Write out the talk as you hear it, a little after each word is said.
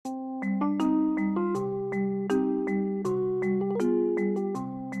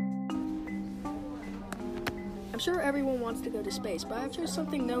sure everyone wants to go to space, but I've chosen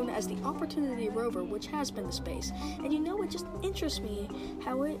something known as the Opportunity rover, which has been to space. And it just interests me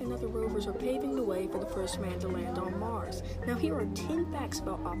how it and other rovers are paving the way for the first man to land on Mars. Now, here are 10 facts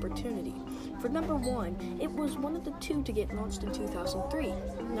about Opportunity. For number 1, it was one of the 2 to get launched in 2003.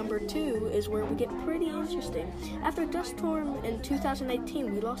 Number 2 is where we get pretty interesting. After a dust storm in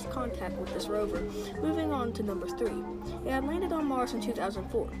 2018, we lost contact with this rover. Moving on to number 3. It had landed on Mars in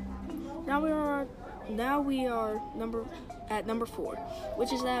 2004. Now we are at number 4,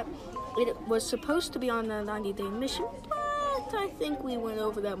 which is that it was supposed to be on a 90-day mission, but I think we went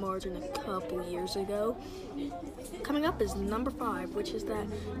over that margin a couple years ago. Coming up is number 5, which is that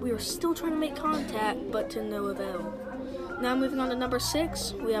we are still trying to make contact, but to no avail. Now moving on to number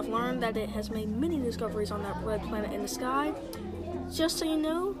 6, we have learned that it has made many discoveries on that red planet in the sky. Just so you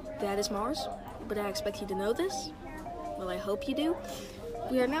know, that is Mars, but I expect you to know this. Well, I hope you do.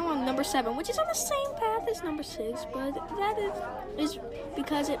 We are now on number 7, which is on the same path as number 6, but that is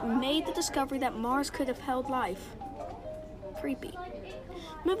because it made the discovery that Mars could have held life. Creepy.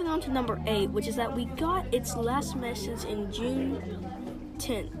 Moving on to number 8, which is that we got its last message in June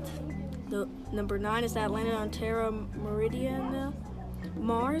 10th. The number 9 is that it landed on Terra Meridiana,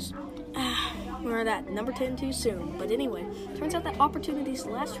 Mars. We're at number 10 too soon. But anyway, turns out that Opportunity's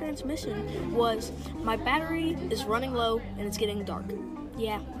last transmission was, my battery is running low and it's getting dark.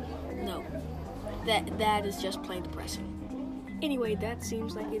 Yeah, no. That is just plain depressing. Anyway, that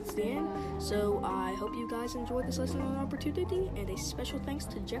seems like it's the end. So I hope you guys enjoyed this lesson on Opportunity, and a special thanks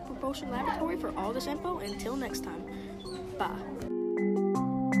to Jet Propulsion Laboratory for all this info. Until next time, bye.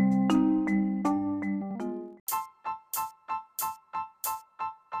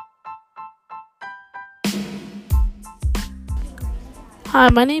 Hi,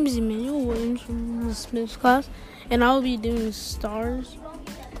 my name is Emmanuel Williams from the Smiths class, and I will be doing stars.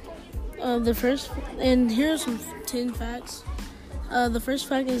 Here's some 10 facts. The first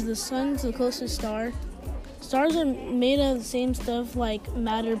fact is the sun's the closest star. Stars are made of the same stuff like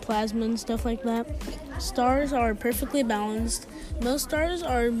matter, plasma, and stuff like that. Stars are perfectly balanced. Most stars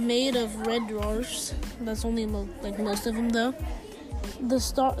are made of red dwarfs. That's only most of them though.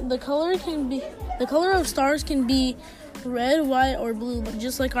 The color of stars can be red, white, or blue,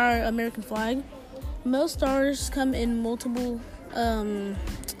 just like our American flag. Most stars come in multiple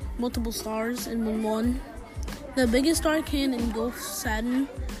stars in one. The biggest star can engulf Saturn.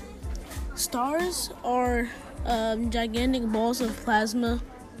 Stars are gigantic balls of plasma.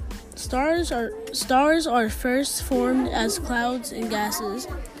 Stars are first formed as clouds and gases.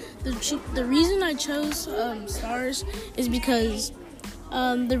 The reason I chose stars is because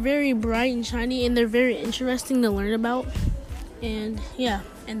they're very bright and shiny, and they're very interesting to learn about. And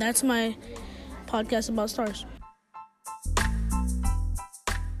that's my podcast about stars.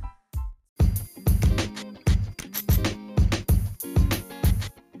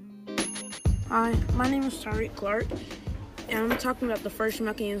 Hi, my name is Tariq Clark, and I'm talking about the first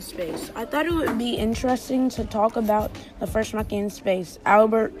monkey in space. I thought it would be interesting to talk about the first monkey in space,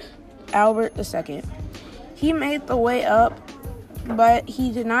 Albert II. He made the way up, but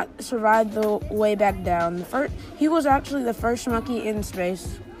he did not survive the way back down. He was actually the first monkey in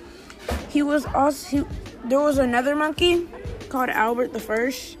space. There was another monkey called Albert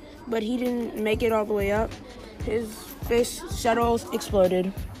I, but he didn't make it all the way up. His space shuttle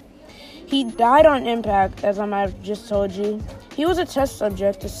exploded. He died on impact, as I might have just told you. He was a test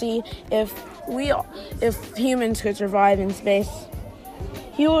subject to see if humans could survive in space.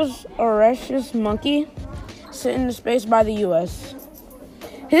 He was a rhesus monkey sent into space by the U.S.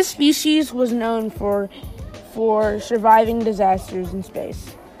 His species was known for surviving disasters in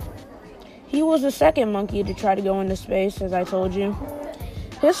space. He was the second monkey to try to go into space, as I told you.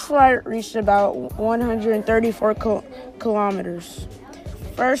 His flight reached about 134 kilometers.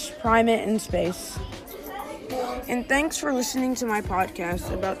 First primate in space. And thanks for listening to my podcast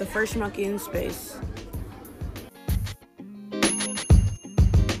about the first monkey in space.